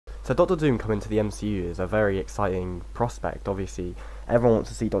So Doctor Doom coming to the MCU is a very exciting prospect. Obviously, everyone wants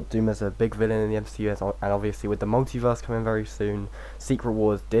to see Doctor Doom as a big villain in the MCU, and obviously with the multiverse coming very soon, Secret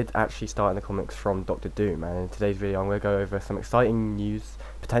Wars did actually start in the comics from Doctor Doom. And in today's video, I'm going to go over some exciting news,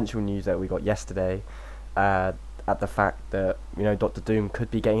 potential news that we got yesterday, at the fact that Doctor Doom could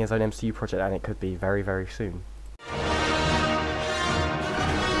be getting his own MCU project, and it could be very, very soon.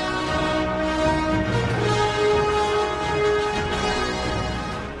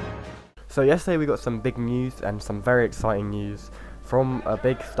 So yesterday we got some big news and some very exciting news from a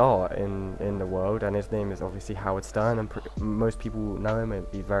big star in the world, and his name is obviously Howard Stern, and most people know him.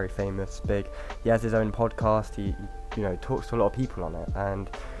 He's very famous, big. He has his own podcast. He talks to a lot of people on it, and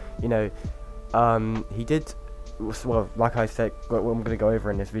he did, well, like I said, what I'm going to go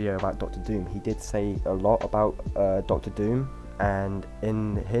over in this video about Doctor Doom, he did say a lot about Doctor Doom, and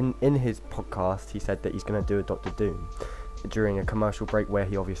in his podcast he said that he's going to do a Doctor Doom during a commercial break where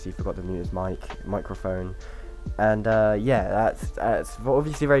he obviously forgot to mute his microphone, and yeah, that's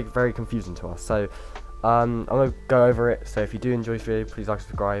obviously very, very confusing to us. So I'm gonna go over it. So if you do enjoy this video, please like,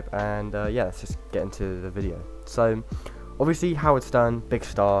 subscribe, and yeah, let's just get into the video. So obviously Howard Stern, big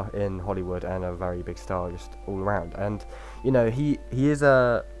star in Hollywood and a very big star just all around, and he is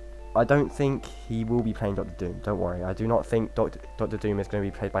I don't think he will be playing Doctor Doom. Don't worry. I do not think Doctor Doom is going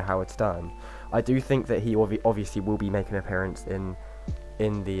to be played by Howard Stern. I do think that he obviously will be making an appearance in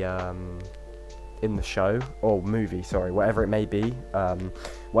the show or movie, sorry, whatever it may be,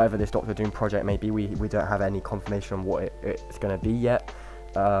 whatever this Doctor Doom project may be. We don't have any confirmation on what it's going to be yet.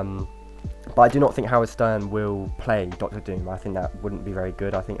 But I do not think Howard Stern will play Doctor Doom. I think that wouldn't be very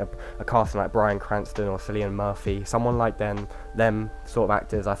good. I think a casting like Bryan Cranston or Cillian Murphy, someone like them sort of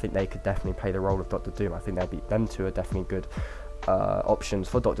actors, I think they could definitely play the role of Doctor Doom. I think them two are definitely good options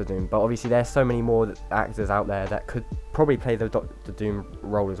for Doctor Doom. But obviously there's so many more actors out there that could probably play the Doctor Doom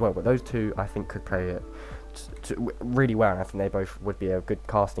role as well. But those two, I think, could play it really well, and I think they both would be a good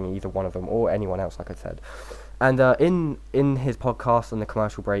casting, either one of them or anyone else, like I said. And in his podcast on the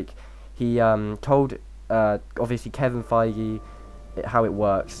commercial break, he told obviously Kevin Feige how it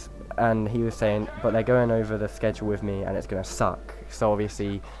works, and he was saying, but they're going over the schedule with me and it's going to suck. So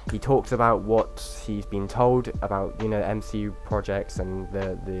obviously he talks about what he's been told about MCU projects and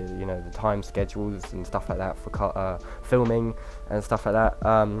the time schedules and stuff like that for filming and stuff like that.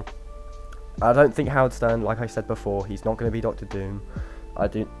 I don't think Howard Stern, like I said before, he's not going to be Doctor Doom.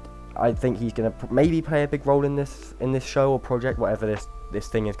 I think he's going to maybe play a big role in this show or project, whatever this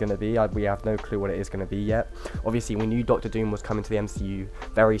thing is going to be. We have no clue what it is going to be yet. Obviously, we knew Doctor Doom was coming to the MCU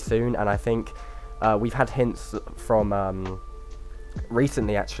very soon, and I think we've had hints from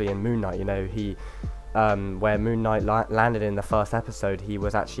recently, actually, in Moon Knight. Where Moon Knight landed in the first episode, he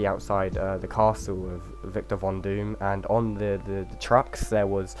was actually outside the castle of Victor Von Doom, and on the trucks there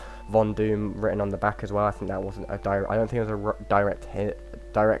was Von Doom written on the back as well. I think that wasn't a direct. I don't think it was a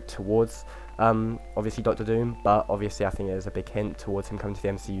direct towards obviously Doctor Doom, but obviously I think it is a big hint towards him coming to the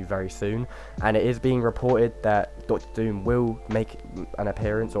MCU very soon. And it is being reported that Doctor Doom will make an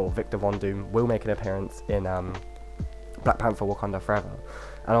appearance, or Victor Von Doom will make an appearance in Black Panther: Wakanda Forever.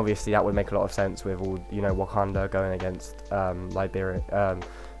 And obviously that would make a lot of sense with all Wakanda going against Liberia,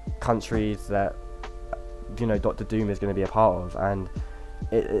 countries that Doctor Doom is going to be a part of. And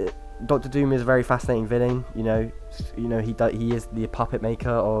Doctor Doom is a very fascinating villain. He is the puppet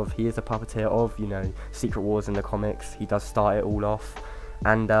maker he is a puppeteer of Secret Wars in the comics. He does start it all off,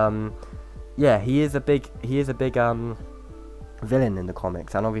 and yeah, he is a big villain in the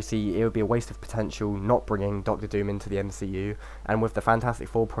comics, and obviously it would be a waste of potential not bringing Doctor Doom into the MCU. And with the Fantastic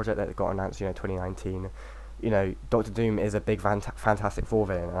Four project that got announced 2019, Doctor Doom is a big Fantastic Four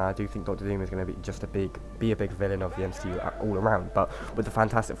villain, and I do think Doctor Doom is going to be just a big villain of the MCU all around. But with the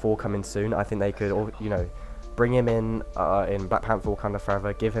Fantastic Four coming soon, I think they could bring him in Black Panther: Wakanda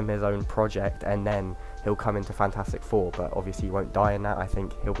Forever, give him his own project, and then he'll come into Fantastic Four. But obviously he won't die in that. I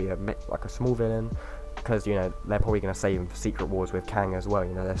think he'll be like a small villain, because they're probably going to save him for Secret Wars with Kang as well.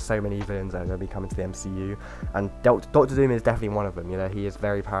 There's so many villains that are going to be coming to the MCU, and Doctor Doom is definitely one of them. He is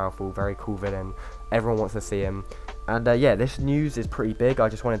very powerful, very cool villain. Everyone wants to see him, and yeah, this news is pretty big. I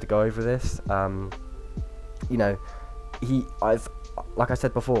just wanted to go over this. Like I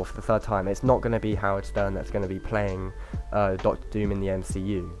said before, for the third time, it's not going to be Howard Stern that's going to be playing Doctor Doom in the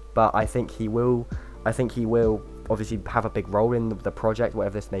MCU, but I think he will obviously have a big role in the project,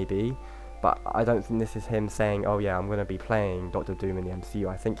 whatever this may be. But I don't think this is him saying, oh yeah, I'm going to be playing Doctor Doom in the MCU.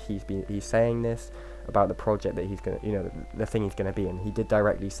 I think he's saying this about the project that he's going to, the thing he's going to be in. He did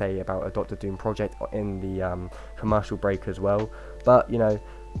directly say about a Doctor Doom project in the commercial break as well. But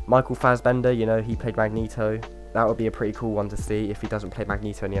Michael Fassbender, he played Magneto that would be a pretty cool one to see if he doesn't play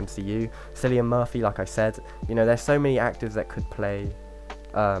Magneto in the MCU. Cillian Murphy, like I said, you know, there's so many actors that could play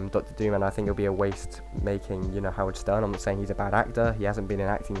Doctor Doom, and I think it'll be a waste making, you know, Howard Stern. I'm not saying he's a bad actor, he hasn't been in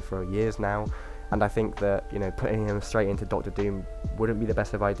acting for years now, and I think that, you know, putting him straight into Doctor Doom wouldn't be the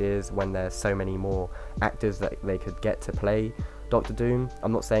best of ideas when there's so many more actors that they could get to play Doctor Doom.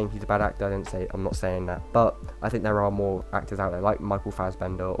 I'm not saying he's a bad actor, I'm not saying that, but I think there are more actors out there like Michael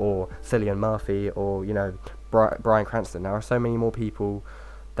Fassbender or Cillian Murphy or, you know, Bryan Cranston. There are so many more people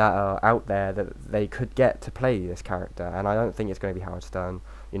that are out there that they could get to play this character, and I don't think it's going to be Howard Stern,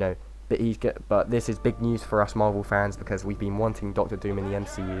 you know, but this is big news for us Marvel fans because we've been wanting Doctor Doom in the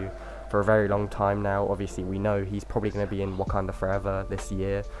MCU for a very long time now. Obviously we know he's probably going to be in Wakanda Forever this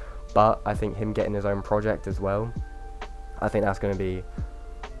year, but I think him getting his own project as well, I think that's going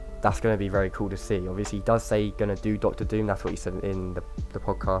to be very cool to see. Obviously he does say he's going to do Doctor Doom, that's what he said in the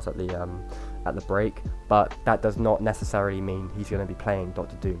podcast at the break, but that does not necessarily mean he's going to be playing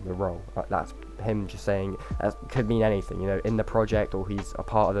Doctor Doom, the role. That's him just saying, that could mean anything, you know, in the project, or he's a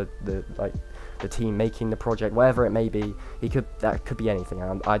part of the team making the project, whatever it may be. That could be anything,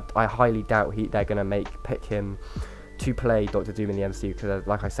 and I highly doubt they're going to pick him to play Doctor Doom in the MCU, because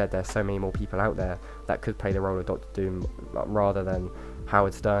like I said, there's so many more people out there that could play the role of Doctor Doom rather than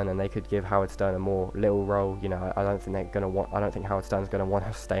Howard Stern, and they could give Howard Stern a more little role. You know, I don't think Howard Stern's gonna want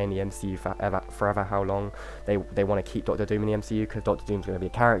to stay in the MCU forever. How long they want to keep Doctor Doom in the MCU, because Doctor Doom's going to be a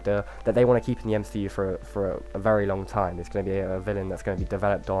character that they want to keep in the MCU for a very long time. It's going to be a villain that's going to be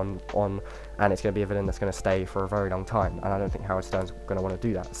developed on, and it's going to be a villain that's going to stay for a very long time. And I don't think Howard Stern's going to want to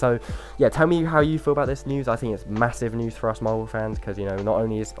do that. So yeah, tell me how you feel about this news. I think it's massive news for us Marvel fans, because, you know, not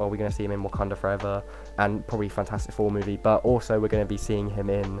only are we going to see him in Wakanda Forever and probably Fantastic Four movie, but also we're going to be seeing him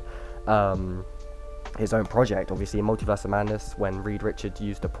in his own project. Obviously in Multiverse of Madness, when Reed Richards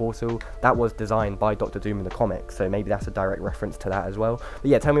used the portal, that was designed by Doctor Doom in the comics, so maybe that's a direct reference to that as well.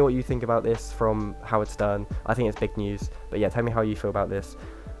 But yeah, tell me what you think about this from Howard Stern. I think it's big news, but yeah, tell me how you feel about this.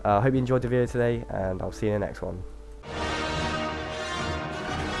 I hope you enjoyed the video today, and I'll see you in the next one.